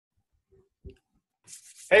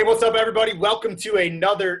Hey, what's up, everybody? Welcome to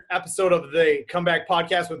another episode of the Comeback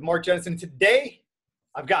Podcast with Mark Jennison. Today,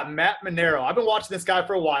 I've got Matt Manero. I've been watching this guy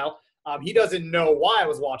for a while. He doesn't know why I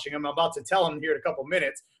was watching him. I'm about to tell him here in a couple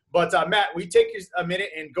minutes. But Matt, will you take a minute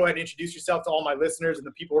and go ahead and introduce yourself to all my listeners and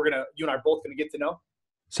the people you and I are both going to get to know?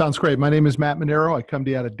 Sounds great. My name is Matt Manero. I come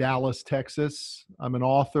to you out of Dallas, Texas. I'm an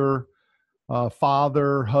author,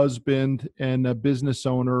 father, husband, and a business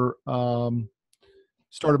owner.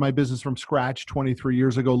 Started my business from scratch 23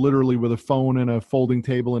 years ago, literally with a phone and a folding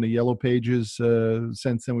table and a yellow pages.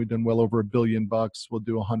 Since then, we've done well over $1 billion. We'll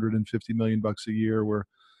do $150 million a year. We're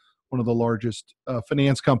one of the largest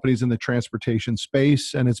finance companies in the transportation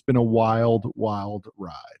space, and it's been a wild, wild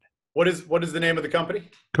ride. What is the name of the company?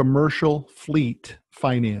 Commercial Fleet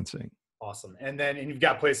Financing. Awesome. And you've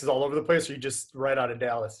got places all over the place, or you just right out of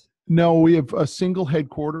Dallas? No, we have a single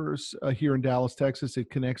headquarters here in Dallas, Texas. It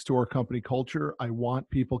connects to our company culture. I want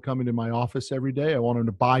people coming to my office every day. I want them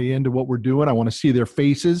to buy into what we're doing. I want to see their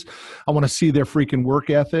faces. I want to see their freaking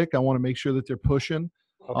work ethic. I want to make sure that they're pushing.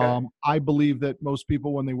 Okay. I believe that most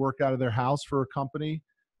people, when they work out of their house for a company,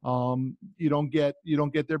 you don't get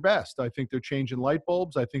their best. I think they're changing light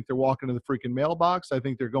bulbs. I think they're walking to the freaking mailbox. I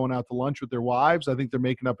think they're going out to lunch with their wives. I think they're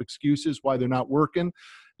making up excuses why they're not working.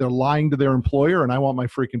 They're lying to their employer, and I want my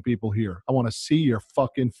freaking people here. I want to see your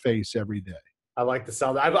fucking face every day. I like the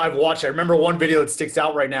sound. I've watched. I remember one video that sticks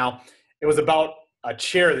out right now. It was about a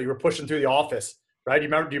chair that you were pushing through the office, right? Do you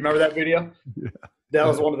remember that video? Yeah. That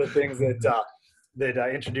was one of the things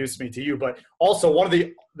that introduced me to you. But also one of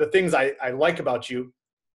the things I like about you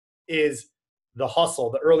is the hustle,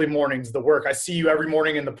 the early mornings, the work. I see you every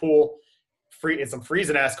morning in the pool, in some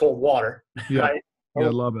freezing ass cold water. Yeah. Right? Yeah, I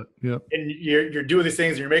love it. Yeah. And you're doing these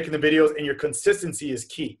things, and you're making the videos, and your consistency is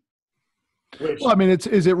key. Well, I mean,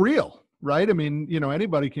 is it real, right? I mean,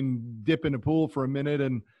 anybody can dip in a pool for a minute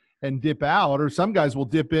and dip out, or some guys will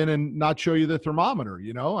dip in and not show you the thermometer.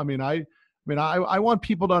 I want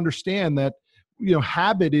people to understand that,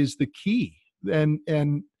 habit is the key, and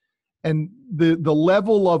the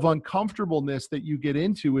level of uncomfortableness that you get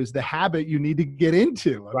into is the habit you need to get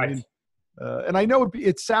into. I mean, and I know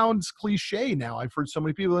it sounds cliche now. I've heard so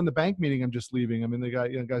many people in the bank meeting I'm just leaving. I mean,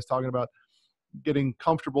 the guys talking about getting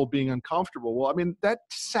comfortable being uncomfortable. Well, I mean, that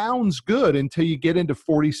sounds good until you get into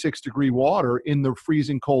 46-degree water in the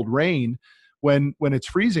freezing cold rain when it's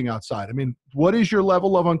freezing outside. I mean, what is your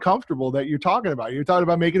level of uncomfortable that you're talking about? You're talking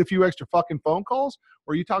about making a few extra fucking phone calls,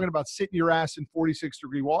 or are you talking about sitting your ass in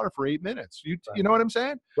 46-degree water for 8 minutes? You know what I'm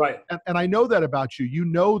saying? Right. And I know that about you. You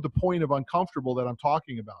know the point of uncomfortable that I'm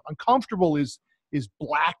talking about. Uncomfortable is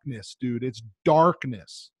blackness, dude. It's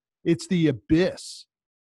darkness. It's the abyss.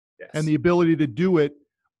 Yes. And the ability to do it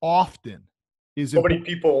often is so many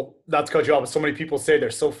people, not to cut you off, but so many people say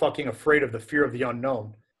they're so fucking afraid of the fear of the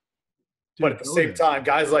unknown. But at the same time,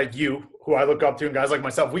 guys like you, who I look up to, and guys like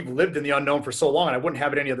myself, we've lived in the unknown for so long, and I wouldn't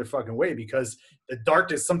have it any other fucking way, because the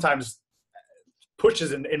darkness sometimes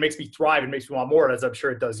pushes and makes me thrive and makes me want more, as I'm sure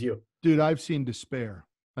it does you. Dude, I've seen despair.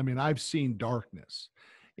 I mean, I've seen darkness.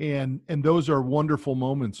 And those are wonderful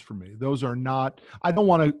moments for me. Those are not, I don't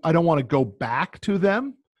want to go back to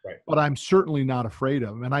them, right, but I'm certainly not afraid of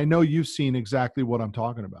them. And I know you've seen exactly what I'm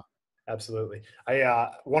talking about. Absolutely.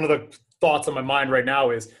 One of the thoughts on my mind right now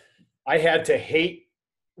is I had to hate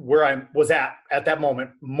where I was at that moment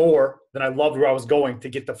more than I loved where I was going to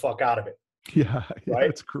get the fuck out of it. Yeah, right?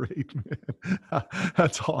 That's great, man.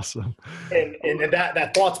 That's awesome. And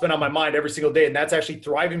that thought's been on my mind every single day, and that's actually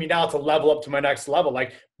thriving me now to level up to my next level.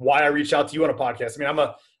 Like why I reached out to you on a podcast. I mean,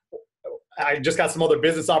 I just got some other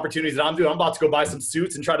business opportunities that I'm doing. I'm about to go buy some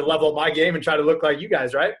suits and try to level up my game and try to look like you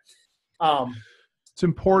guys, right? It's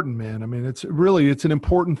important, man. I mean, it's an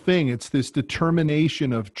important thing. It's this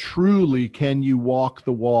determination of truly, can you walk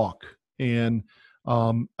the walk? And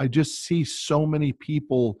I just see so many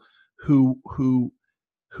people who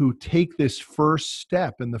take this first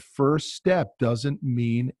step, and the first step doesn't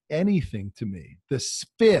mean anything to me. The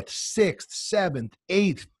 5th, 6th, 7th,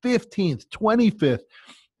 8th, 15th, 25th,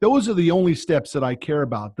 those are the only steps that I care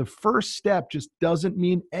about. The first step just doesn't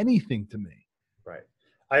mean anything to me. Right.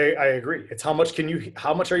 I agree. It's how much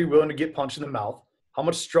are you willing to get punched in the mouth? How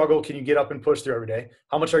much struggle can you get up and push through every day?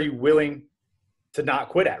 How much are you willing to not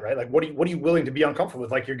quit at, right? Like, what are you willing to be uncomfortable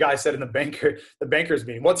with? Like your guy said in the banker's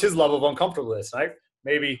meeting, what's his level of uncomfortableness, right?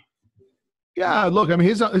 Maybe. Yeah, look, I mean,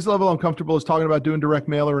 his level of uncomfortable is talking about doing direct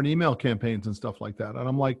mail or and email campaigns and stuff like that. And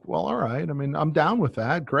I'm like, well, all right. I mean, I'm down with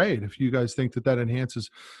that. Great. If you guys think that enhances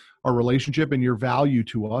our relationship and your value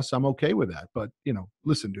to us, I'm okay with that. But,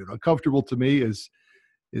 listen, dude, uncomfortable to me is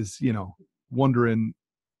wondering,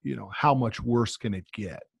 how much worse can it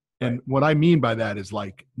get? And what I mean by that is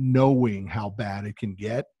like knowing how bad it can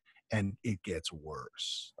get, and it gets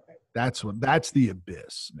worse. That's the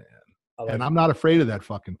abyss, man. And I'm not afraid of that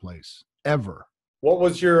fucking place ever. What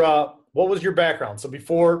was your background? So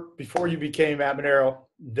before you became at Manero,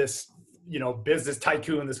 this, business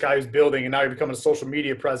tycoon, this guy who's building, and now you're becoming a social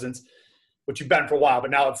media presence, which you've been for a while,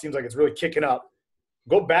 but now it seems like it's really kicking up.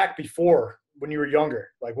 Go back before when you were younger.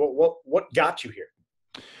 Like what got you here?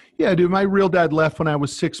 Yeah, dude, my real dad left when I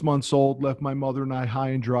was 6 months old, left my mother and I high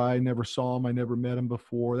and dry. I never saw him. I never met him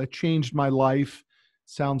before. That changed my life.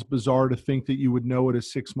 Sounds bizarre to think that you would know it at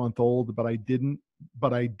 6 months old, but I didn't,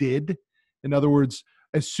 but I did. In other words,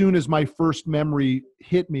 as soon as my first memory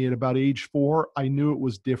hit me at about age 4, I knew it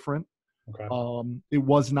was different. Okay. It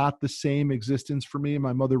was not the same existence for me.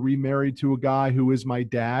 My mother remarried to a guy who is my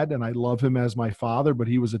dad, and I love him as my father, but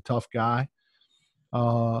he was a tough guy.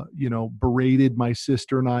 Berated my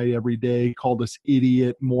sister and I every day, called us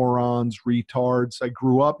idiot, morons, retards. I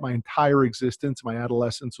grew up my entire existence. My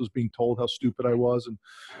adolescence was being told how stupid I was.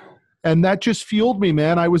 And that just fueled me,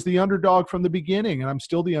 man. I was the underdog from the beginning, and I'm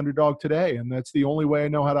still the underdog today. And that's the only way I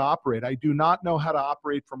know how to operate. I do not know how to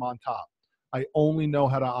operate from on top. I only know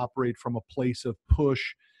how to operate from a place of push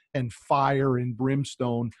and fire and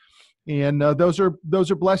brimstone. And those are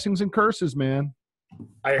blessings and curses, man.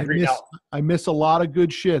 I agree. I miss a lot of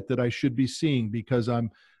good shit that I should be seeing because I'm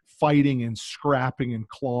fighting and scrapping and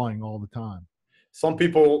clawing all the time. Some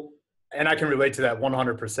people, and I can relate to that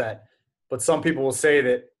 100%, but some people will say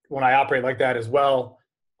that when I operate like that as well,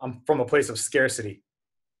 I'm from a place of scarcity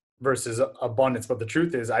versus abundance. But the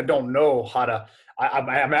truth is, I don't know how to,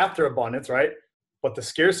 I'm after abundance, right? But the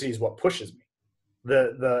scarcity is what pushes me.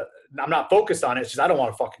 I'm not focused on it. It's just, I don't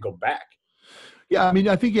want to fucking go back. Yeah, I mean,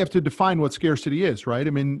 I think you have to define what scarcity is, right? I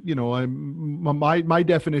mean, my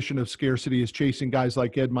definition of scarcity is chasing guys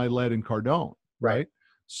like Ed Milet and Cardone, right?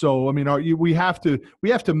 So, I mean, we have to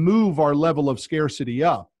move our level of scarcity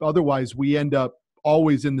up. Otherwise, we end up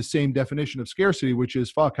always in the same definition of scarcity, which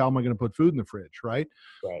is, fuck, how am I going to put food in the fridge, right?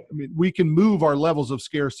 Right. I mean, we can move our levels of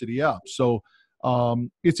scarcity up. So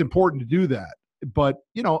it's important to do that. But,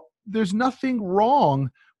 there's nothing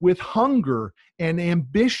wrong with hunger and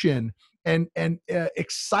ambition and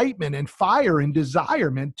excitement and fire and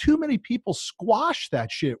desire, man. Too many people squash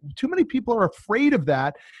that shit. Too many people are afraid of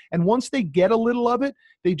that. And once they get a little of it,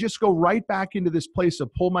 they just go right back into this place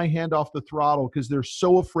of pull my hand off the throttle because they're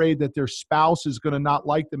so afraid that their spouse is going to not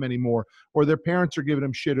like them anymore, or their parents are giving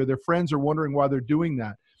them shit, or their friends are wondering why they're doing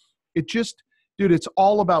that. Dude, it's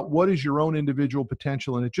all about what is your own individual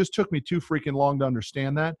potential. And it just took me too freaking long to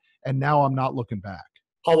understand that. And now I'm not looking back.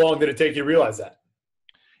 How long did it take you to realize that?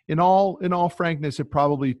 In all frankness, it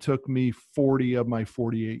probably took me 40 of my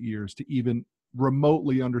 48 years to even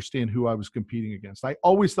remotely understand who I was competing against. I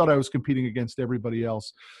always thought I was competing against everybody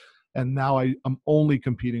else. And now I'm only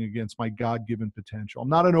competing against my God-given potential. I'm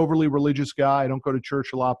not an overly religious guy. I don't go to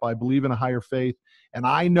church a lot, but I believe in a higher faith. And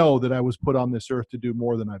I know that I was put on this earth to do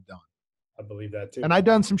more than I've done. I believe that too. And I've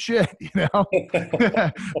done some shit,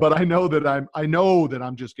 but I know that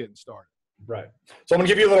I'm just getting started. Right. So I'm going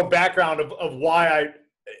to give you a little background of why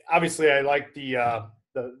I like the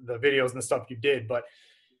videos and the stuff you did, but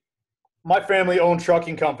my family owned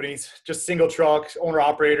trucking companies, just single trucks, owner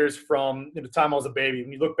operators from the time I was a baby.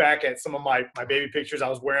 When you look back at some of my baby pictures, I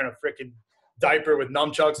was wearing a freaking diaper with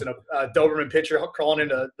nunchucks and a Doberman pitcher crawling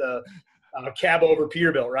into the cab over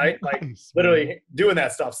Peterbilt, right? Like literally doing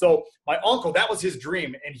that stuff. So my uncle, that was his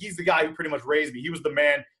dream. And he's the guy who pretty much raised me. He was the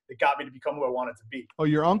man that got me to become who I wanted to be. Oh,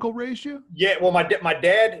 your uncle raised you? Yeah. Well, my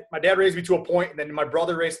dad raised me to a point, and then my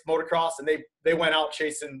brother raced motocross, and they went out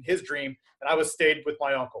chasing his dream, and I stayed with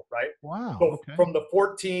my uncle, right? Wow. So okay. From the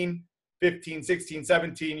 14, 15, 16,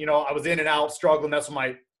 17, I was in and out struggling. That's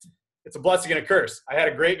when it's a blessing and a curse. I had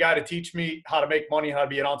a great guy to teach me how to make money, how to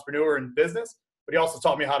be an entrepreneur in business, but he also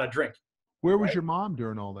taught me how to drink. Where was your mom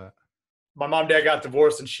during all that? My mom and dad got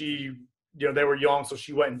divorced, and she, they were young, so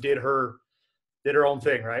she went and did her own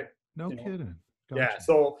thing, right? No kidding. Gotcha. Yeah.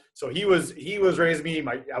 So he was raising me.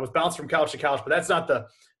 I was bounced from couch to couch, but that's not the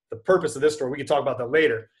purpose of this story. We can talk about that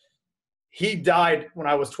later. He died when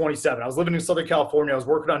I was 27. I was living in Southern California. I was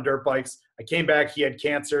working on dirt bikes. I came back. He had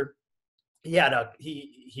cancer. He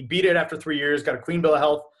beat it after 3 years, got a clean bill of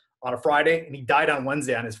health on a Friday, and he died on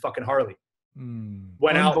Wednesday on his fucking Harley.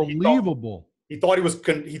 Went Unbelievable. He thought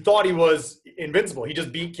he was invincible. He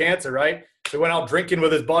just beat cancer, right? So he went out drinking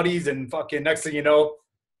with his buddies, and fucking next thing you know,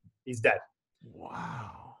 he's dead.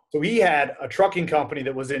 Wow. So he had a trucking company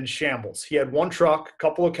that was in shambles. He had one truck, a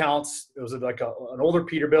couple accounts. It was like an older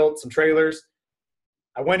Peterbilt, some trailers.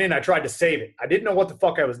 I went in, I tried to save it. I didn't know what the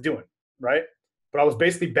fuck I was doing, right? but I was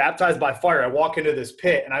basically baptized by fire. I walk into this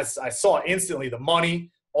pit and I saw instantly the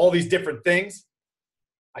money, all these different things.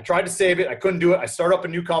 I tried to save it. I couldn't do it. I started up a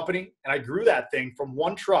new company and I grew that thing from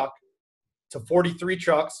 1 truck to 43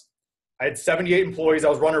 trucks. I had 78 employees. I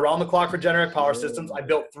was running around the clock for Generac Power Systems. I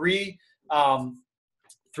built three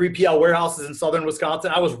 3PL warehouses in southern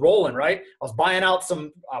Wisconsin. I was rolling, right? I was buying out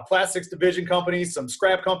some plastics division companies, some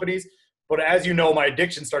scrap companies. But as you know, my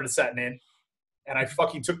addiction started setting in. And I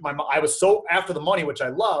fucking took I was so after the money, which I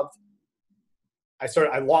loved,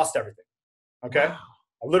 I lost everything. Okay? Wow.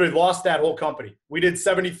 I literally lost that whole company. We did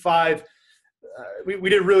 75, we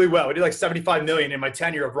did really well. We did like 75 million in my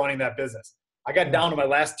tenure of running that business. I got down to my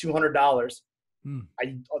last $200.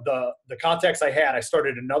 The contacts I had, I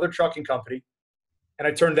started another trucking company and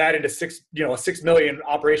I turned that into a 6 million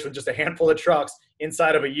operation with just a handful of trucks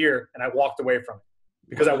inside of a year. And I walked away from it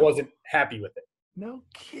because I wasn't happy with it. No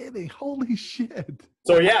kidding. Holy shit.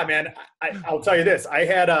 So yeah, man, I'll tell you this. I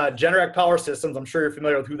had Generac Power Systems. I'm sure you're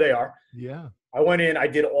familiar with who they are. Yeah. I went in, I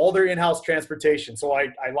did all their in-house transportation. So I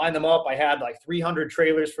lined them up. I had like 300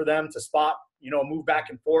 trailers for them to spot, move back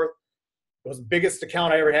and forth. It was the biggest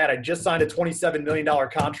account I ever had. I just signed a $27 million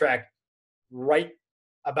contract right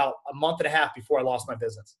about a month and a half before I lost my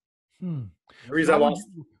business. The reason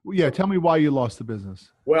tell me why you lost the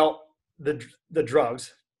business. Well, the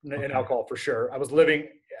drugs and alcohol for sure.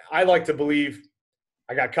 I like to believe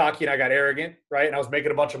I got cocky and I got arrogant, right? And I was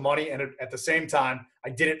making a bunch of money. And at the same time, I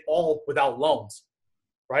did it all without loans,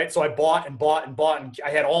 right? So I bought and bought and bought, and I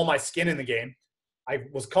had all my skin in the game. I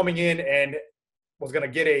was coming in and was going to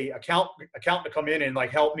get a accountant to come in and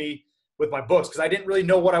like help me with my books because I didn't really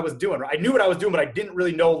know what I was doing. I knew what I was doing, but I didn't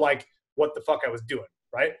really know like what the fuck I was doing,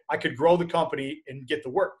 right? I could grow the company and get the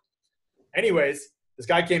work. Anyways, this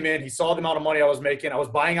guy came in. He saw the amount of money I was making. I was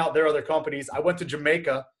buying out their other companies. I went to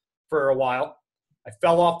Jamaica for a while. I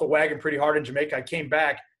fell off the wagon pretty hard in Jamaica. I came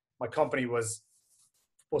back. My company was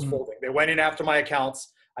folding. They went in after my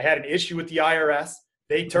accounts. I had an issue with the IRS.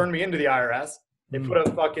 They turned me into the IRS. They put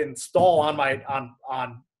a fucking stall on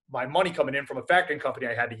my money coming in from a factoring company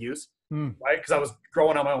I had to use, right? Because I was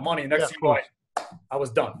growing on my own money. And next thing you know, I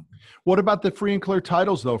was done. What about the free and clear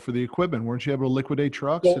titles, though, for the equipment? Weren't you able to liquidate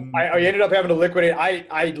trucks? Well, I ended up having to liquidate.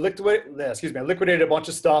 I liquidated a bunch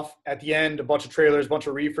of stuff at the end, a bunch of trailers, a bunch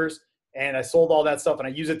of reefers, and I sold all that stuff, and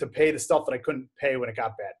I used it to pay the stuff that I couldn't pay when it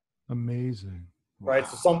got bad. Amazing. Right?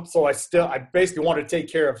 Wow. So I basically wanted to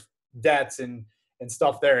take care of debts and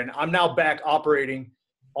stuff there. And I'm now back operating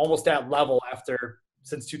almost at level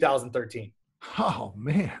since 2013. Oh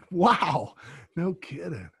man. Wow. No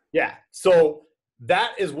kidding. Yeah. So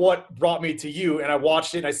that is what brought me to you. And I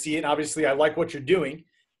watched it and I see it. And obviously I like what you're doing.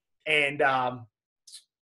 And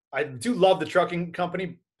I do love the trucking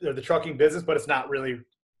company or the trucking business, but it's not really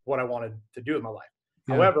what I wanted to do in my life.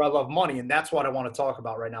 Yeah. However, I love money. And that's what I want to talk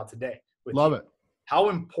about right now today. Love it. How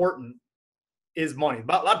important is money?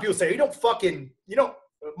 A lot of people say,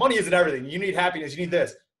 money isn't everything. You need happiness. You need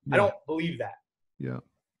this. Yeah. I don't believe that. Yeah.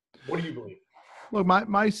 What do you believe? Look,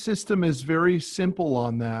 my system is very simple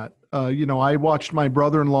on that. I watched my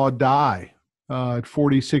brother-in-law die at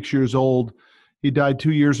 46 years old. He died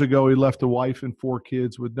 2 years ago. He left a wife and 4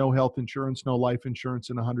 kids with no health insurance, no life insurance,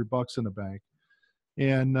 and $100 in the bank.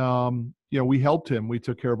 And, we helped him. We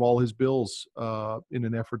took care of all his bills in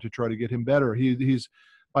an effort to try to get him better. He's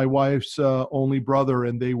my wife's only brother,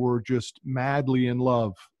 and they were just madly in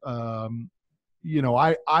love. I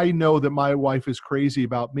know that my wife is crazy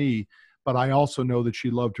about me, but I also know that she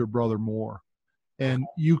loved her brother more. And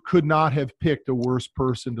you could not have picked a worse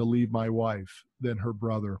person to leave my wife than her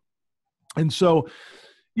brother. And so,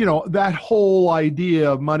 that whole idea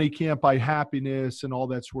of money can't buy happiness and all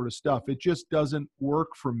that sort of stuff, it just doesn't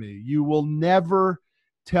work for me. You will never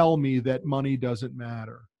tell me that money doesn't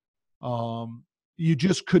matter. You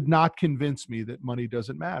just could not convince me that money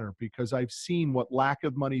doesn't matter, because I've seen what lack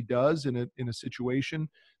of money does in a situation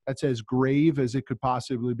that's as grave as it could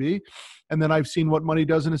possibly be. And then I've seen what money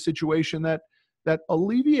does in a situation that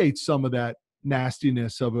alleviates some of that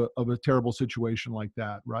nastiness of a terrible situation like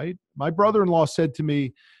that, right? My brother-in-law said to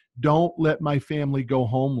me, "Don't let my family go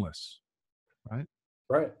homeless." Right?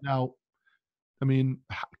 Right. Now, I mean,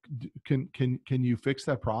 can you fix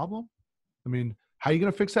that problem? I mean, how are you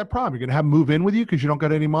going to fix that problem? You're going to have them move in with you because you don't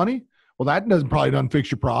got any money? Well, that probably doesn't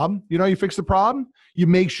fix your problem. You know how you fix the problem? You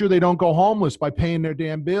make sure they don't go homeless by paying their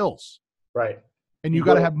damn bills. Right. And you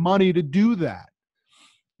got to have money to do that.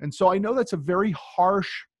 And so I know that's a very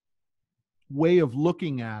harsh way of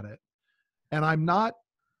looking at it. And I'm not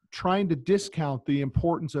trying to discount the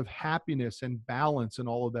importance of happiness and balance and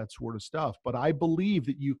all of that sort of stuff. But I believe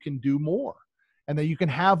that you can do more and that you can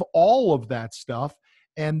have all of that stuff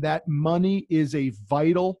and that money is a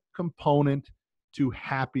vital component to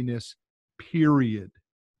happiness, period.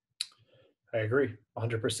 I agree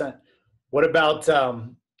 100%. What about,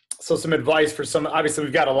 so some advice for some, obviously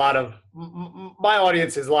we've got a lot of, my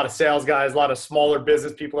audience is a lot of sales guys, a lot of smaller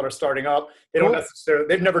business people that are starting up. They don't necessarily,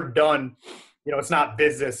 they've never done, it's not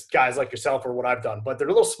business guys like yourself or what I've done, but they're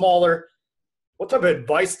a little smaller. What type of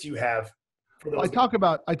advice do you have for those? I talk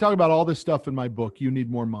about all this stuff in my book, You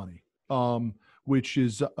Need More Money, which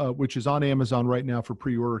is on Amazon right now for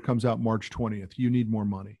pre-order. It comes out March 20th. You Need More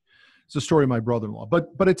Money. It's a story of my brother-in-law,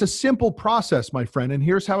 but it's a simple process, my friend. And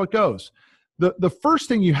here's how it goes. The first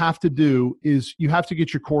thing you have to do is you have to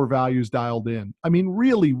get your core values dialed in. I mean,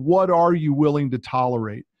 really, what are you willing to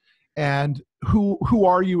tolerate? And who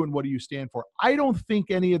are you and what do you stand for? I don't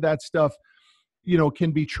think any of that stuff,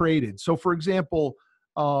 can be traded. So for example,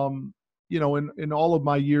 in all of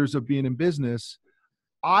my years of being in business,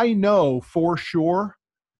 I know for sure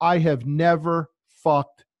I have never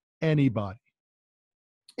fucked anybody.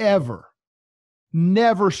 Ever.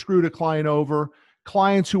 Never screwed a client over.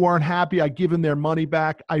 Clients who aren't happy, I give them their money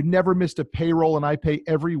back. I've never missed a payroll and I pay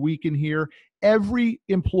every week in here. Every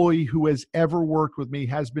employee who has ever worked with me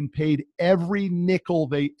has been paid every nickel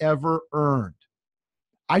they ever earned.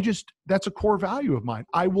 That's a core value of mine.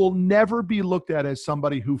 I will never be looked at as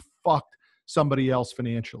somebody who fucked somebody else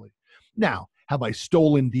financially. Now, have I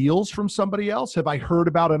stolen deals from somebody else? Have I heard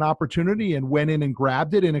about an opportunity and went in and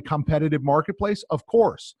grabbed it in a competitive marketplace? Of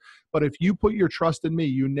course. But if you put your trust in me,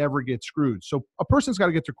 you never get screwed. So a person's got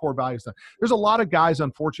to get their core values done. There's a lot of guys,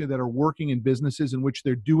 unfortunately, that are working in businesses in which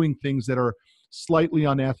they're doing things that are slightly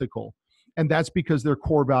unethical. And that's because their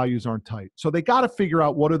core values aren't tight. So they got to figure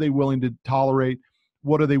out, what are they willing to tolerate?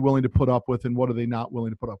 What are they willing to put up with? And what are they not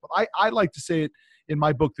willing to put up with? I like to say it in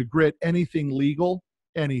my book, The Grit, anything legal,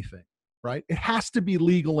 anything. Right? It has to be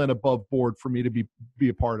legal and above board for me to be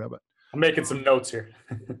a part of it. I'm making some notes here.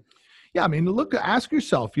 Yeah. I mean, ask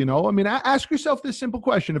yourself, ask yourself this simple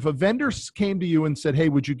question. If a vendor came to you and said, hey,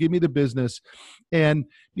 would you give me the business? And,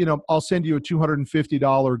 I'll send you a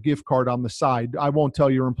 $250 gift card on the side. I won't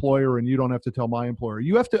tell your employer and you don't have to tell my employer.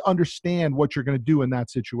 You have to understand what you're going to do in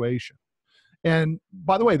that situation. And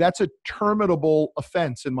by the way, that's a terminable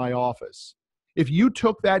offense in my office. If you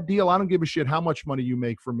took that deal, I don't give a shit how much money you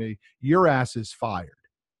make for me, your ass is fired.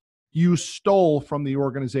 You stole from the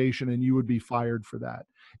organization and you would be fired for that.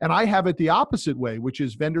 And I have it the opposite way, which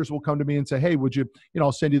is vendors will come to me and say, hey, would you,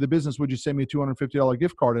 I'll send you the business. Would you send me a $250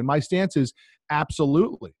 gift card? And my stance is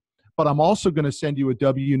absolutely. But I'm also going to send you a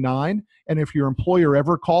W-9. And if your employer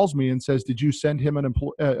ever calls me and says, did you send him a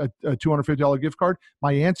 $250 gift card?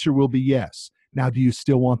 My answer will be yes. Now, do you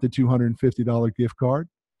still want the $250 gift card?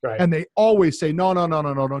 Right. And they always say, no,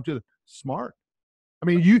 don't do that. Smart. I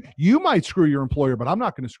mean, you might screw your employer, but I'm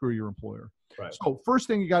not going to screw your employer. Right. So first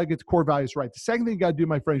thing, you got to get the core values right. The second thing you got to do,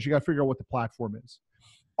 my friends, you got to figure out what the platform is.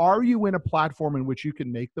 Are you in a platform in which you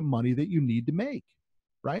can make the money that you need to make?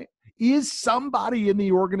 Right? Is somebody in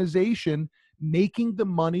the organization making the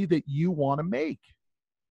money that you want to make?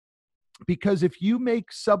 Because if you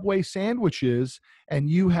make Subway sandwiches and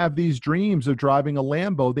you have these dreams of driving a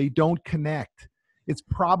Lambo, they don't connect. It's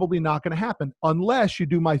probably not going to happen unless you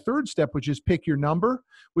do my third step, which is pick your number,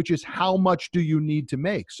 which is how much do you need to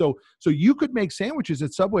make. So you could make sandwiches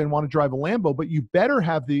at Subway and want to drive a Lambo, but you better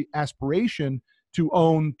have the aspiration to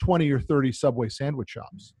own 20 or 30 Subway sandwich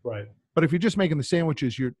shops. Right. But if you're just making the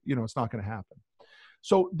sandwiches, it's not going to happen.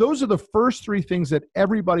 So those are the first three things that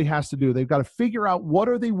everybody has to do. They've got to figure out, what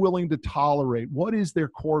are they willing to tolerate? What is their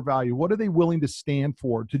core value? What are they willing to stand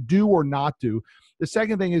for, to do or not do? The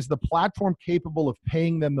second thing is the platform capable of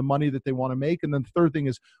paying them the money that they want to make. And then the third thing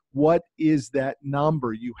is, what is that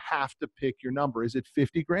number? You have to pick your number. Is it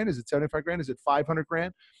 50 grand? Is it 75 grand? Is it 500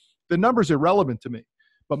 grand? The number's irrelevant to me,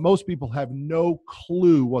 but most people have no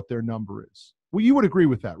clue what their number is. Well, you would agree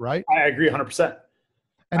with that, right? I agree 100%.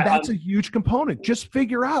 And that's a huge component. Just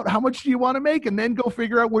figure out how much do you want to make and then go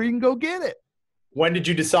figure out where you can go get it. When did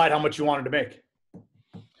you decide how much you wanted to make?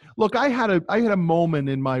 Look, I had a moment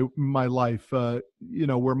in my life,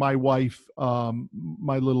 where my wife,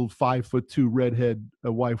 my little 5'2" redhead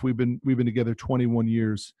wife, we've been together 21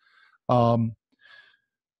 years,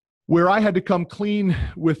 where I had to come clean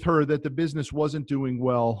with her that the business wasn't doing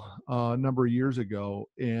well a number of years ago,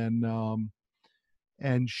 and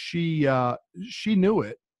she knew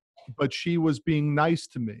it, but she was being nice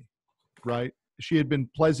to me, right? She had been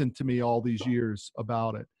pleasant to me all these years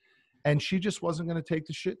about it. And she just wasn't going to take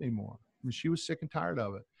the shit anymore. I mean, she was sick and tired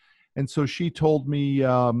of it. And so she told me,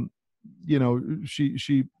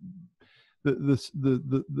 she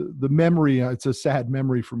the memory, it's a sad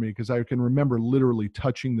memory for me because I can remember literally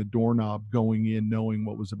touching the doorknob, going in, knowing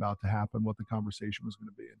what was about to happen, what the conversation was going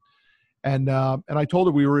to be. And I told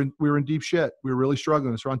her we were in deep shit. We were really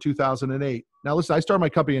struggling. It's around 2008. Now listen, I started my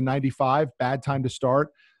company in 95, bad time to start.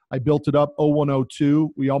 I built it up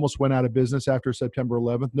 0102. We almost went out of business after September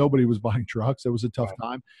 11th. Nobody was buying trucks. It was a tough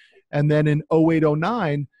time. And then in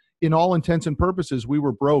 0809, in all intents and purposes, we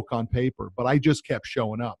were broke on paper, but I just kept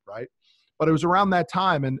showing up, right? But it was around that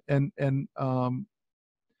time, and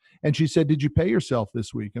she said, "Did you pay yourself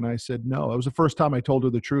this week?" And I said, "No." It was the first time I told her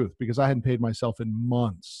the truth because I hadn't paid myself in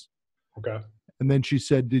months. Okay. And then she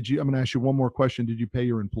said, I'm going to ask you one more question. Did you pay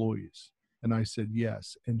your employees? And I said,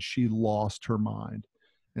 yes. And she lost her mind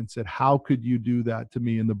and said, how could you do that to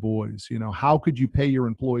me and the boys? You know, how could you pay your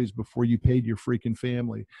employees before you paid your freaking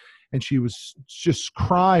family? And she was just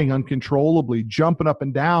crying uncontrollably, jumping up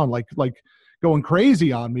and down, like going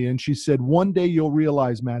crazy on me. And she said, one day you'll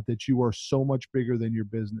realize, Matt, that you are so much bigger than your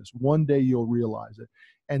business. One day you'll realize it.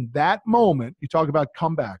 And that moment, you talk about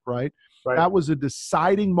comeback, right? Right. That was a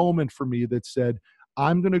deciding moment for me that said,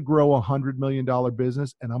 I'm going to grow $100 million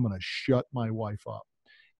business and I'm going to shut my wife up.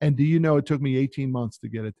 And do you know, it took me 18 months to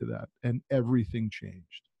get it to that, and everything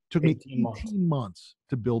changed. It took me 18 months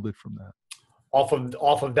to build it from that. Off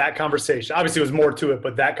of that conversation. Obviously, there was more to it,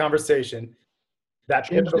 but that conversation, that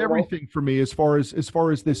changed everything for me as far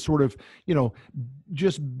as this sort of, you know,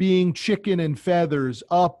 just being chicken and feathers,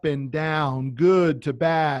 up and down, good to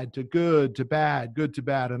bad, to good to bad, good to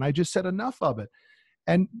bad. And I just said enough of it.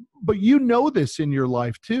 But you know this in your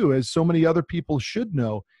life too, as so many other people should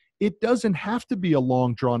know, it doesn't have to be a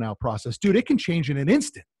long drawn out process. Dude, it can change in an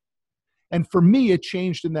instant. And for me, it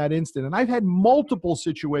changed in that instant. And I've had multiple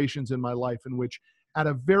situations in my life in which at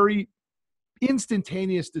a very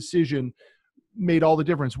instantaneous decision made all the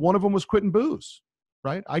difference. One of them was quitting booze,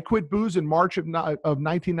 right? I quit booze in March of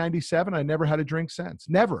 1997. I never had a drink since.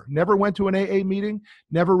 Never went to an AA meeting,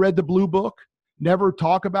 never read the blue book, never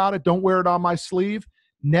talk about it, don't wear it on my sleeve,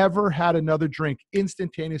 never had another drink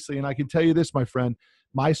instantaneously. And I can tell you this, my friend,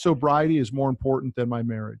 my sobriety is more important than my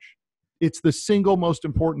marriage. It's the single most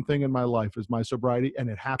important thing in my life is my sobriety, and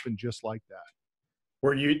it happened just like that.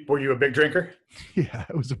 Were you a big drinker? Yeah,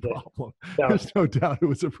 it was a problem. Yeah. There's no doubt it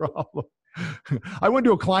was a problem. I went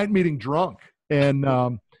to a client meeting drunk, and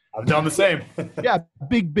I've done the same. Yeah,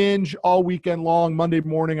 big binge all weekend long. Monday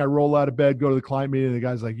morning, I roll out of bed, go to the client meeting, and the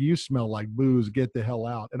guy's like, "You smell like booze. Get the hell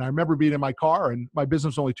out." And I remember being in my car, and my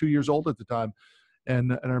business was only 2 years old at the time,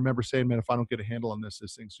 and I remember saying, "Man, if I don't get a handle on this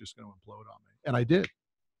thing's just going to implode on me." And I did.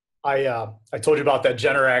 I told you about that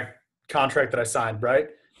Generac contract that I signed, right?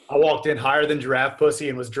 I walked in higher than giraffe pussy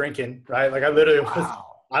and was drinking, right? Like I literally was,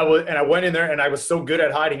 and I went in there and I was so good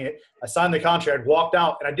at hiding it. I signed the contract, walked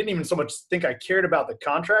out, and I didn't even so much think I cared about the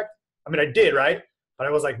contract. I mean, I did, right? But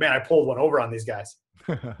I was like, man, I pulled one over on these guys,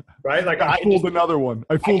 right? Like I fooled another one.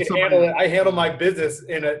 I fooled somebody. I handle my business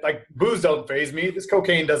in a, like booze don't faze me. This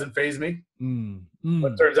cocaine doesn't faze me.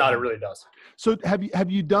 But it turns out it really does. So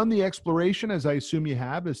have you done the exploration, as I assume you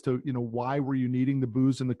have, as to, you know, why were you needing the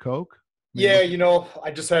booze and the coke? Yeah, you know,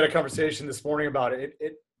 I just had a conversation this morning about it.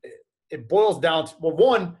 It boils down to, well,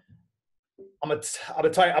 one, I'm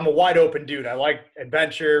a wide open dude. I like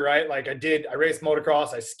adventure, right? Like I raced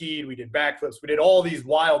motocross, I skied, we did backflips, we did all these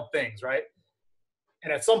wild things, right?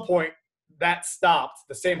 And at some point that stopped.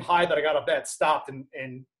 The same high that I got off that stopped,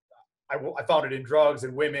 and I found it in drugs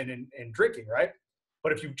and women and drinking, right?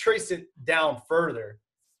 But if you trace it down further,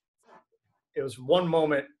 it was one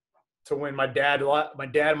moment to when my dad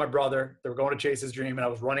and my brother, they were going to chase his dream, and I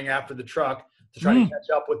was running after the truck to try to catch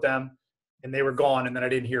up with them, and they were gone, and then I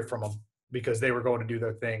didn't hear from them because they were going to do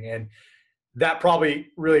their thing. And that probably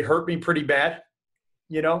really hurt me pretty bad,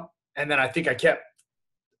 you know? And then I think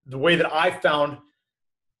the way that I found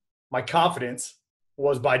my confidence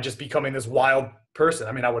was by just becoming this wild person.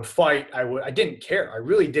 I mean, I would fight. I didn't care. I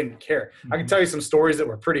really didn't care. I can tell you some stories that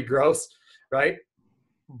were pretty gross, right?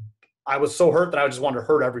 I was so hurt that I just wanted to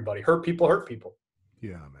hurt everybody. Hurt people.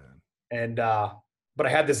 Yeah, man. And, but I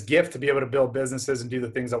had this gift to be able to build businesses and do the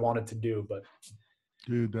things I wanted to do. But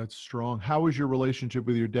dude, that's strong. How is your relationship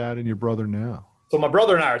with your dad and your brother now? So my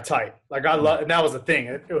brother and I are tight. Like and that was the thing.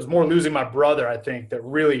 It was more losing my brother, I think, that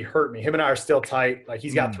really hurt me. Him and I are still tight. Like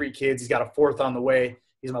he's got 3 kids. He's got a 4th on the way.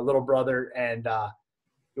 He's my little brother. And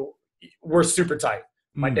we're super tight.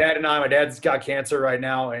 My dad's got cancer right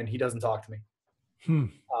now, and he doesn't talk to me.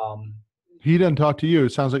 He doesn't talk to you.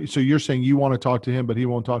 It sounds like, so you're saying you want to talk to him, but he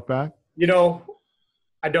won't talk back? You know,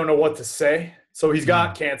 I don't know what to say. So he's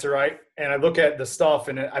got cancer, right? And I look at the stuff,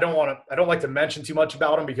 and I don't like to mention too much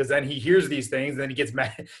about him because then he hears these things and then he gets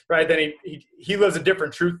mad, right? Then he lives a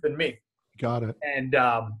different truth than me. Got it. And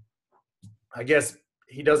I guess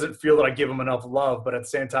he doesn't feel that I give him enough love, but at the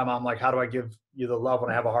same time, I'm like, how do I give you the love when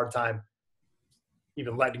I have a hard time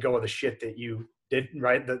even letting go of the shit that you did,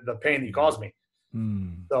 right? The pain that you caused me.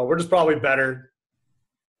 So we're just probably better,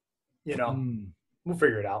 we'll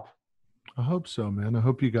figure it out. I hope so, man. I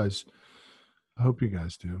hope you guys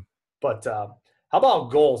do. But how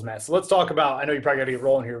about goals, Matt? So let's talk about, I know you probably got to get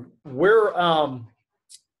rolling here. Where are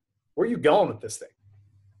you going with this thing?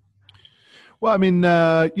 Well, I mean,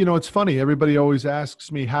 it's funny. Everybody always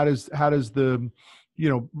asks me, how does the,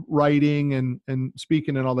 writing and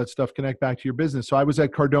speaking and all that stuff connect back to your business? So I was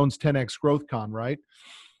at Cardone's 10X Growth Con, right?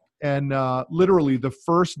 And literally the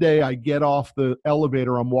first day I get off the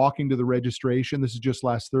elevator, I'm walking to the registration. This is just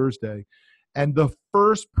last Thursday. And the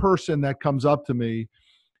first person that comes up to me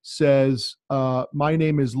says, my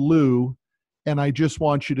name is Lou, and I just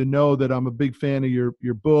want you to know that I'm a big fan of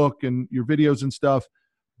your book and your videos and stuff.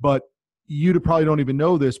 But you probably don't even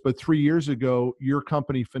know this, but 3 years ago, your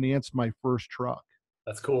company financed my first truck.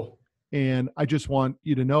 That's cool. And I just want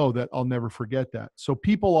you to know that I'll never forget that. So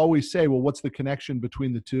people always say, well, what's the connection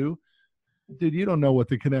between the two? Dude, you don't know what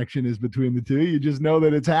the connection is between the two. You just know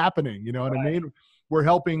that it's happening. You know what I mean? We're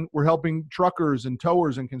helping truckers and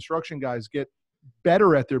towers and construction guys get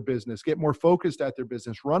better at their business, get more focused at their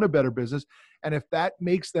business, run a better business. And if that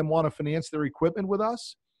makes them want to finance their equipment with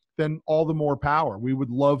us, then all the more power. We would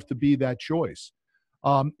love to be that choice.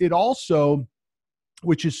 It also,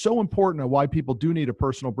 which is so important and why people do need a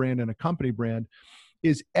personal brand and a company brand,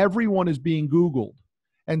 is everyone is being Googled.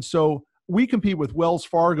 And so we compete with Wells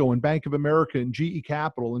Fargo and Bank of America and GE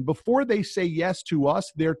Capital. And before they say yes to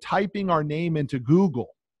us, they're typing our name into Google.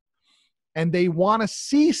 And they want to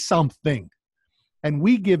see something. And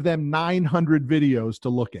we give them 900 videos to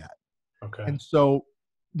look at. Okay. And so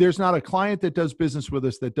there's not a client that does business with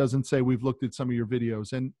us that doesn't say we've looked at some of your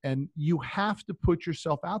videos, and you have to put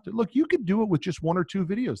yourself out there. Look, you could do it with just 1 or 2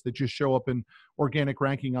 videos that just show up in organic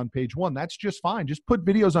ranking on page 1. That's just fine. Just put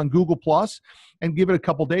videos on Google Plus and give it a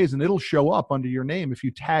couple days and it'll show up under your name if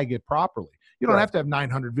you tag it properly. You don't have to have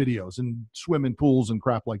 900 videos and swim in pools and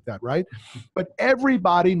crap like that, right? But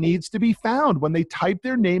everybody needs to be found. When they type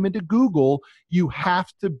their name into Google, you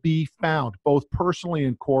have to be found, both personally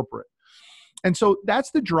and corporate. And so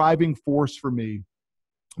that's the driving force for me.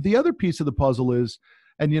 The other piece of the puzzle is,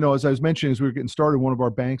 and as I was mentioning, as we were getting started, one of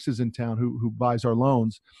our banks is in town who buys our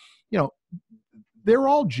loans. They're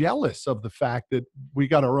all jealous of the fact that we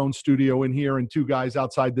got our own studio in here and 2 guys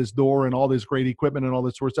outside this door and all this great equipment and all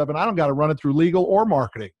this sort of stuff. And I don't got to run it through legal or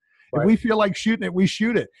marketing. Right. If we feel like shooting it, we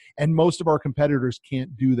shoot it. And most of our competitors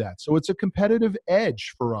can't do that. So it's a competitive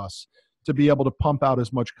edge for us to be able to pump out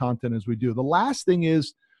as much content as we do. The last thing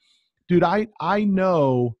is, dude, I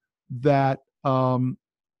know that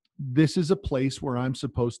this is a place where I'm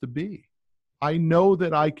supposed to be. I know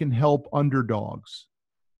that I can help underdogs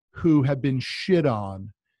who have been shit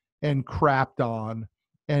on and crapped on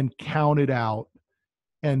and counted out,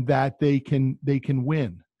 and that they can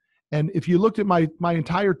win. And if you looked at my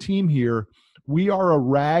entire team here, we are a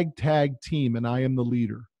ragtag team, and I am the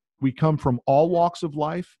leader. We come from all walks of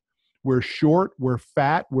life. We're short, we're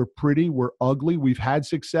fat, we're pretty, we're ugly. We've had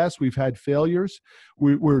success, we've had failures.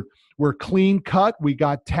 We're clean cut, we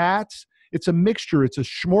got tats. It's a mixture, it's a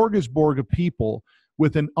smorgasbord of people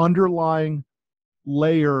with an underlying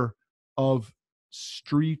layer of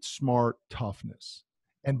street smart toughness.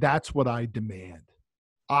 And that's what I demand.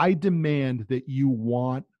 I demand that you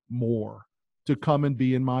want more to come and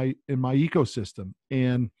be in my ecosystem.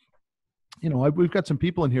 And we've got some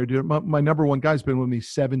people in here, dude. My number one guy's been with me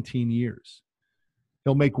 17 years.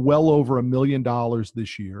 He'll make well over $1 million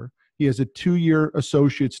this year. He has a 2-year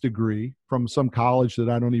associate's degree from some college that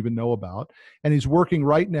I don't even know about. And he's working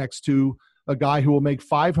right next to a guy who will make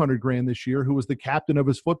 $500,000 this year, who was the captain of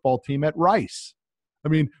his football team at Rice. I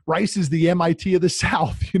mean, Rice is the MIT of the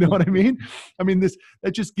South. You know what I mean? I mean,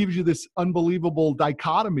 that just gives you this unbelievable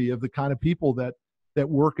dichotomy of the kind of people that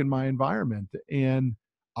work in my environment. And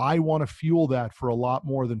I want to fuel that for a lot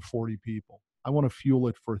more than 40 people. I want to fuel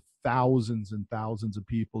it for thousands and thousands of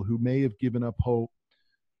people who may have given up hope,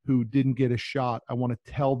 who didn't get a shot. I want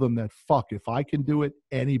to tell them that, fuck, if I can do it,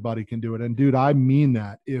 anybody can do it. And dude, I mean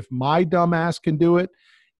that. If my dumb ass can do it,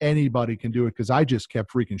 anybody can do it, because I just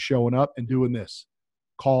kept freaking showing up and doing this.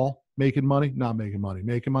 Call, making money, not making money,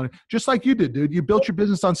 making money. Just like you did, dude. You built your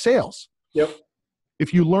business on sales. Yep.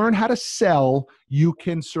 If you learn how to sell, you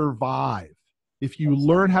can survive. If you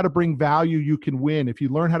learn how to bring value, you can win. If you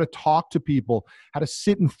learn how to talk to people, how to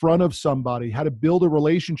sit in front of somebody, how to build a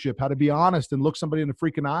relationship, how to be honest and look somebody in the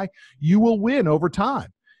freaking eye, you will win over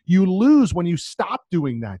time. You lose when you stop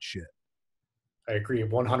doing that shit. I agree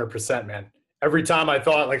 100%, man. Every time I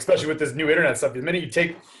thought, like, especially with this new internet stuff, the minute you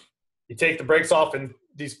take the brakes off and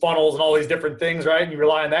these funnels and all these different things, right? And you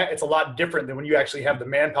rely on that. It's a lot different than when you actually have the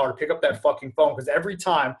manpower to pick up that fucking phone. Because every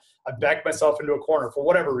time I back myself into a corner for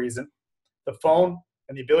whatever reason, the phone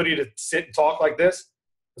and the ability to sit and talk like this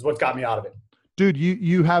is what's got me out of it. Dude,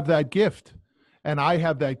 you have that gift. And I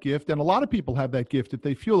have that gift. And a lot of people have that gift if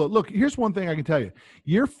they feel it. Look, here's one thing I can tell you.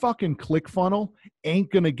 Your fucking ClickFunnels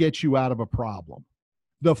ain't going to get you out of a problem.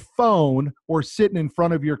 The phone or sitting in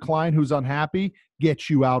front of your client who's unhappy gets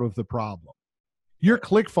you out of the problem. Your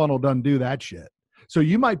ClickFunnels doesn't do that shit. So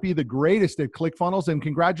you might be the greatest at ClickFunnels, and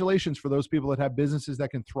congratulations for those people that have businesses that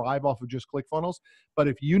can thrive off of just ClickFunnels. But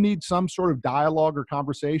if you need some sort of dialogue or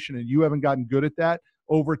conversation and you haven't gotten good at that,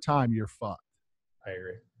 over time, you're fucked. I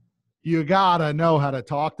agree. You gotta know how to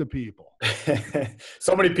talk to people.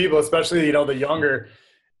 So many people, especially, you know, the younger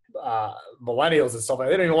millennials and stuff like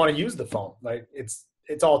that, they don't even want to use the phone. Like it's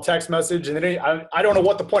all text message. And I don't know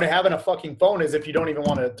what the point of having a fucking phone is if you don't even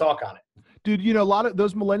want to talk on it. Dude, you know, a lot of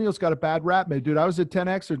those millennials got a bad rap, man. Dude, I was at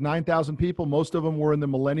 10X. There's 9,000 people. Most of them were in the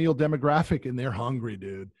millennial demographic, and they're hungry,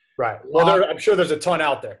 dude. Right. Well, I'm sure there's a ton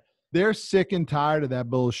out there. They're sick and tired of that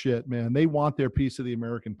bullshit, man. They want their piece of the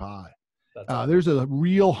American pie. There's a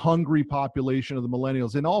real hungry population of the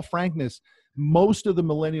millennials. In all frankness, most of the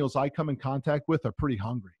millennials I come in contact with are pretty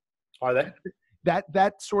hungry. Are they?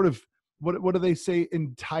 That sort of, what do they say,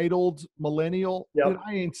 entitled millennial? Yep. Dude,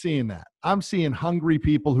 I ain't seeing that. I'm seeing hungry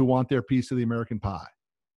people who want their piece of the American pie.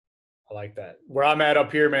 I like that. Where I'm at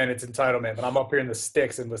up here, man, it's entitlement. But I'm up here in the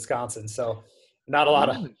sticks in Wisconsin, so not a lot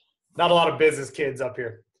of business kids up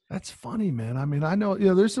here. That's funny, man. I mean, I know, you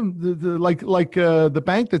know, there's some the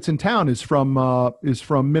bank that's in town is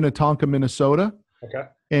from Minnetonka, Minnesota. Okay.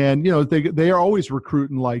 And you know, they are always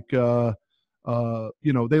recruiting like you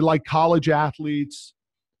know, they like college athletes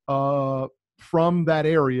from that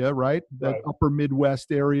area, right? That upper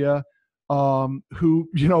Midwest area, who,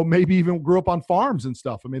 you know, maybe even grew up on farms and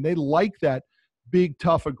stuff. I mean, they like that big,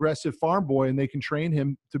 tough, aggressive farm boy, and they can train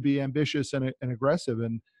him to be ambitious and aggressive,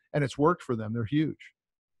 and it's worked for them. They're huge.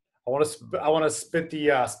 I want to spin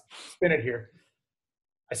it here.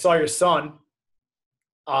 I saw your son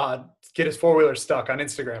get his four-wheeler stuck on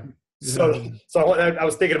Instagram. So I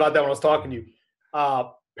was thinking about that when I was talking to you.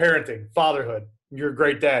 Parenting, fatherhood. You're a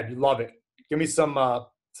great dad. You love it. Give me some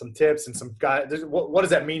tips and some guys. What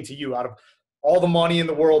does that mean to you? Out of all the money in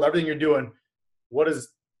the world, everything you're doing, what does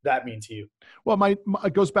that mean to you? Well,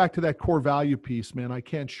 it goes back to that core value piece, man. I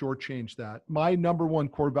can't shortchange that. My number one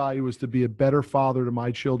core value is to be a better father to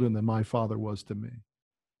my children than my father was to me.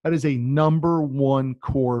 That is a number one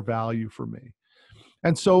core value for me.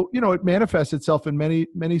 And so, you know, it manifests itself in many,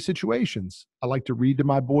 many situations. I like to read to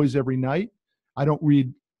my boys every night. I don't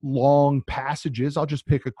read long passages. I'll just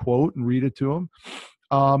pick a quote and read it to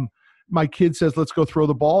them. My kid says, let's go throw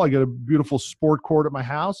the ball. I got a beautiful sport court at my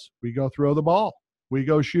house. We go throw the ball. We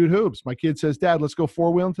go shoot hoops. My kid says, Dad, let's go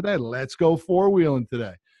four-wheeling today. Let's go four-wheeling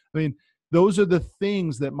today. I mean, those are the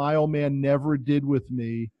things that my old man never did with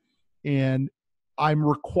me. And I'm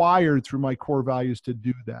required through my core values to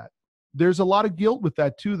do that. There's a lot of guilt with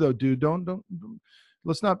that too, though, dude.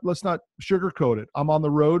 Let's not sugarcoat it. I'm on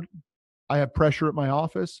the road. I have pressure at my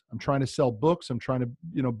office. I'm trying to sell books. I'm trying to,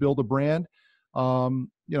 you know, build a brand.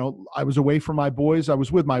 You know, I was away from my boys. I was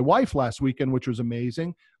with my wife last weekend, which was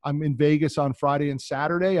amazing. I'm in Vegas on Friday and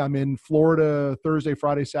Saturday. I'm in Florida Thursday,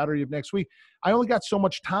 Friday, Saturday of next week. I only got so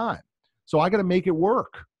much time. So I got to make it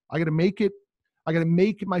work. I got to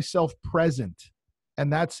make myself present.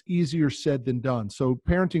 And that's easier said than done. So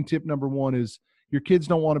parenting tip number one is your kids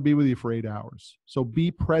don't want to be with you for 8 hours. So be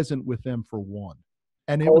present with them for one.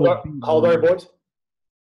 And how old are your boys?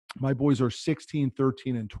 My boys are 16,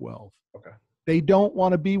 13, and 12. Okay. They don't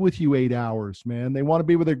want to be with you 8 hours, man. They want to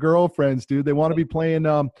be with their girlfriends, dude. They want to be playing,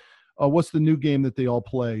 what's the new game that they all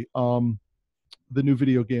play? The new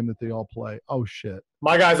video game that they all play. Oh, shit.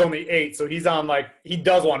 My guy's only 8, so he's on, like, he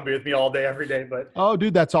does want to be with me all day, every day. But oh,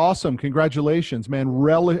 dude, that's awesome. Congratulations, man.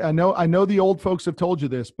 I know the old folks have told you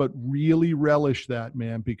this, but really relish that,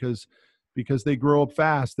 man, because they grow up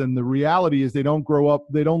fast. And the reality is they don't grow up.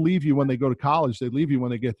 They don't leave you when they go to college. They leave you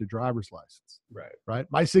when they get their driver's license. Right.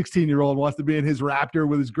 My 16-year-old wants to be in his Raptor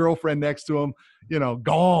with his girlfriend next to him, you know,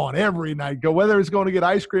 gone every night. Whether it's going to get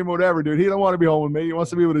ice cream or whatever, dude. He don't want to be home with me. He wants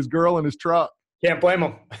to be with his girl in his truck. Can't blame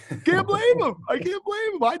him. Can't blame him. I can't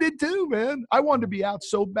blame him. I did too, man. I wanted to be out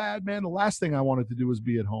so bad, man. The last thing I wanted to do was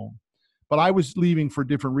be at home. But I was leaving for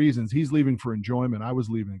different reasons. He's leaving for enjoyment. I was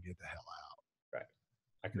leaving to get the hell out. Right.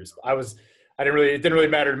 I agree. It didn't really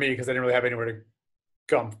matter to me because I didn't really have anywhere to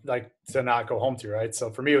come, like, to not go home to, right? So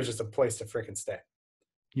for me, it was just a place to freaking stay.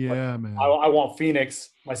 Yeah, man. I want Phoenix.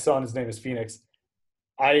 My son, his name is Phoenix.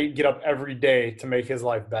 I get up every day to make his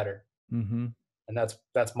life better. Mm-hmm. And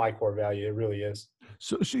that's my core value. It really is.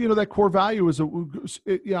 So that core value is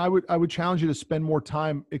I would challenge you to spend more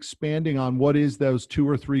time expanding on what is those 2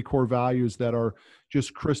 or 3 core values that are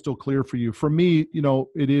just crystal clear for you. For me,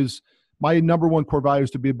 it is my number 1 core value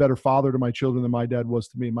is to be a better father to my children than my dad was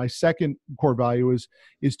to me. My second core value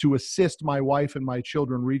is to assist my wife and my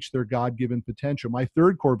children reach their God-given potential. My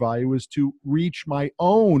third core value is to reach my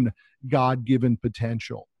own God-given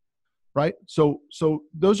potential. Right? So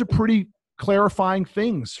those are pretty clarifying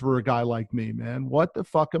things for a guy like me, man. What the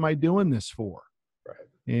fuck am I doing this for? Right.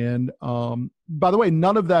 And by the way,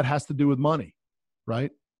 none of that has to do with money,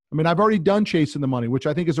 right? I mean, I've already done chasing the money, which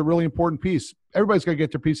I think is a really important piece. Everybody's got to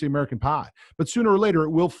get their piece of the American pie, but sooner or later it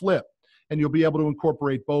will flip and you'll be able to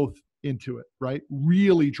incorporate both into it, right?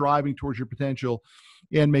 Really driving towards your potential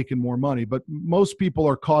and making more money. But most people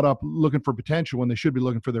are caught up looking for potential when they should be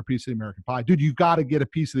looking for their piece of the American pie. Dude, you got to get a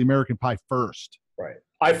piece of the American pie first. Right.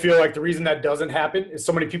 I feel like the reason that doesn't happen is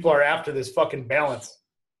so many people are after this fucking balance,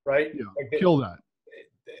 right? Yeah, like kill that.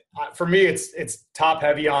 For me, it's top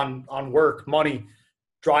heavy on work, money,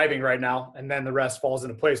 driving right now, and then the rest falls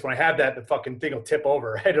into place. When I have that, the fucking thing will tip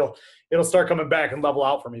over. Right? It'll start coming back and level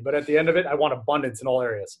out for me. But at the end of it, I want abundance in all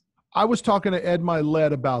areas. I was talking to Ed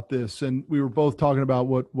Milet about this, and we were both talking about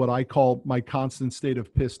what I call my constant state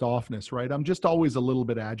of pissed offness, right? I'm just always a little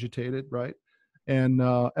bit agitated, right? And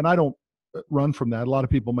I don't run from that. A lot of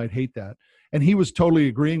people might hate that. And he was totally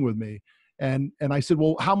agreeing with me. And I said,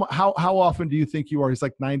 well, how often do you think you are? He's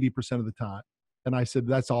like 90% of the time. And I said,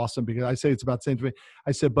 that's awesome, because I say it's about the same to me.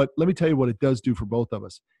 I said, but let me tell you what it does do for both of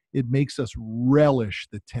us. It makes us relish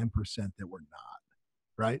the 10% that we're not,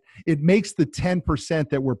 right? It makes the 10%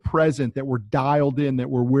 that we're present, that we're dialed in, that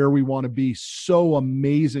we're where we want to be so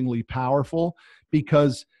amazingly powerful,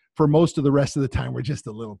 because for most of the rest of the time, we're just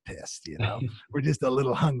a little pissed, we're just a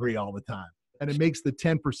little hungry all the time. And it makes the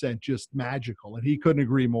 10% just magical. And he couldn't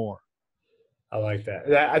agree more. I like that.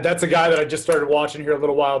 That's a guy that I just started watching here a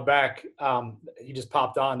little while back. He just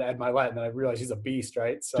popped on, Ed Milet, and then I realized he's a beast,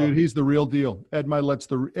 right? So, dude, he's the real deal. Ed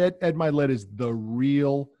Milet is the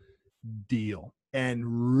real deal, and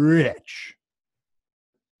rich.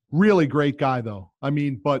 Really great guy, though. I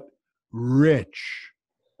mean, but rich.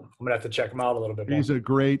 I'm gonna have to check him out a little bit more. He's a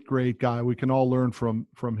great guy. We can all learn from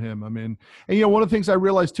him. I mean, and one of the things I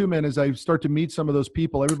realized too, man, is I start to meet some of those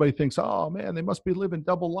people. Everybody thinks, oh man, they must be living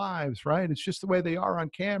double lives, right? It's just the way they are on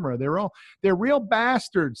camera. They're real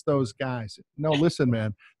bastards, those guys. No, listen,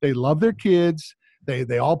 man, they love their kids.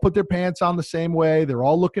 They all put their pants on the same way. They're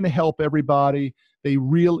all looking to help everybody.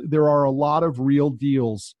 There are a lot of real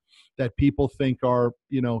deals that people think are,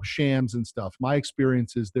 shams and stuff. My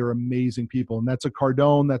experience is they're amazing people. And that's a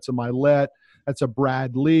Cardone, that's a Milet, that's a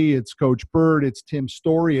Brad Lee, it's Coach Bird, it's Tim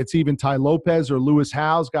Story, it's even Ty Lopez or Lewis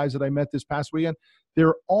Howes, guys that I met this past weekend.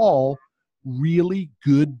 They're all really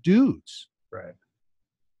good dudes. Right.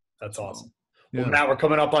 That's awesome. Yeah. Well, Matt, we're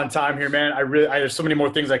coming up on time here, man. There's so many more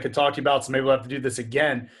things I could talk to you about, so maybe we'll have to do this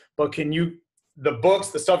again. But the books,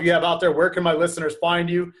 the stuff you have out there, where can my listeners find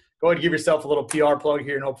you? Go ahead and give yourself a little PR plug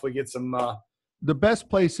here and hopefully get some. The best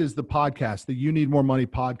place is the podcast, the You Need More Money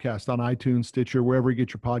podcast on iTunes, Stitcher, wherever you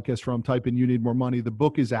get your podcast from. Type in You Need More Money. The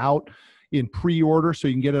book is out in pre-order, so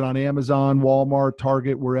you can get it on Amazon, Walmart,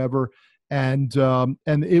 Target, wherever. And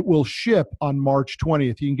it will ship on March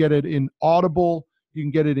 20th. You can get it in Audible, you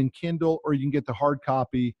can get it in Kindle, or you can get the hard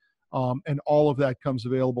copy. And all of that comes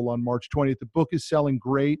available on March 20th. The book is selling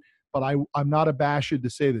great. But I'm not abashed to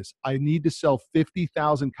say this. I need to sell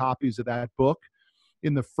 50,000 copies of that book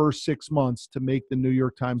in the first 6 months to make the New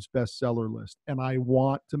York Times bestseller list. And I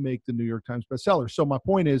want to make the New York Times bestseller. So my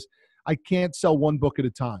point is, I can't sell one book at a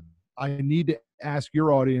time. I need to ask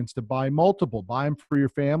your audience to buy multiple. Buy them for your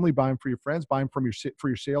family, buy them for your friends, buy them for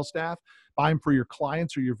your sales staff, buy them for your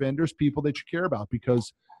clients or your vendors, people that you care about,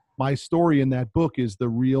 because my story in that book is the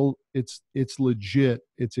real, it's legit.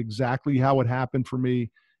 It's exactly how it happened for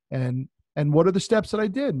me. And what are the steps that I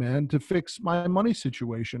did, man, to fix my money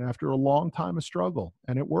situation after a long time of struggle?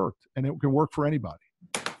 And it worked, and it can work for anybody.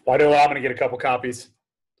 Well, I'm going to get a couple copies.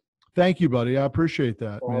 Thank you, buddy. I appreciate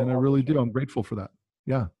that, man. I really do. I'm grateful for that.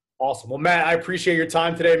 Yeah. Awesome. Well, Matt, I appreciate your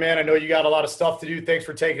time today, man. I know you got a lot of stuff to do. Thanks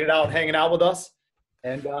for taking it out and hanging out with us.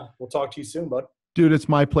 And we'll talk to you soon, bud. Dude, it's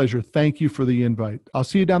my pleasure. Thank you for the invite. I'll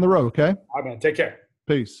see you down the road, okay? All right, man. Take care.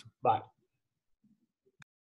 Peace. Bye.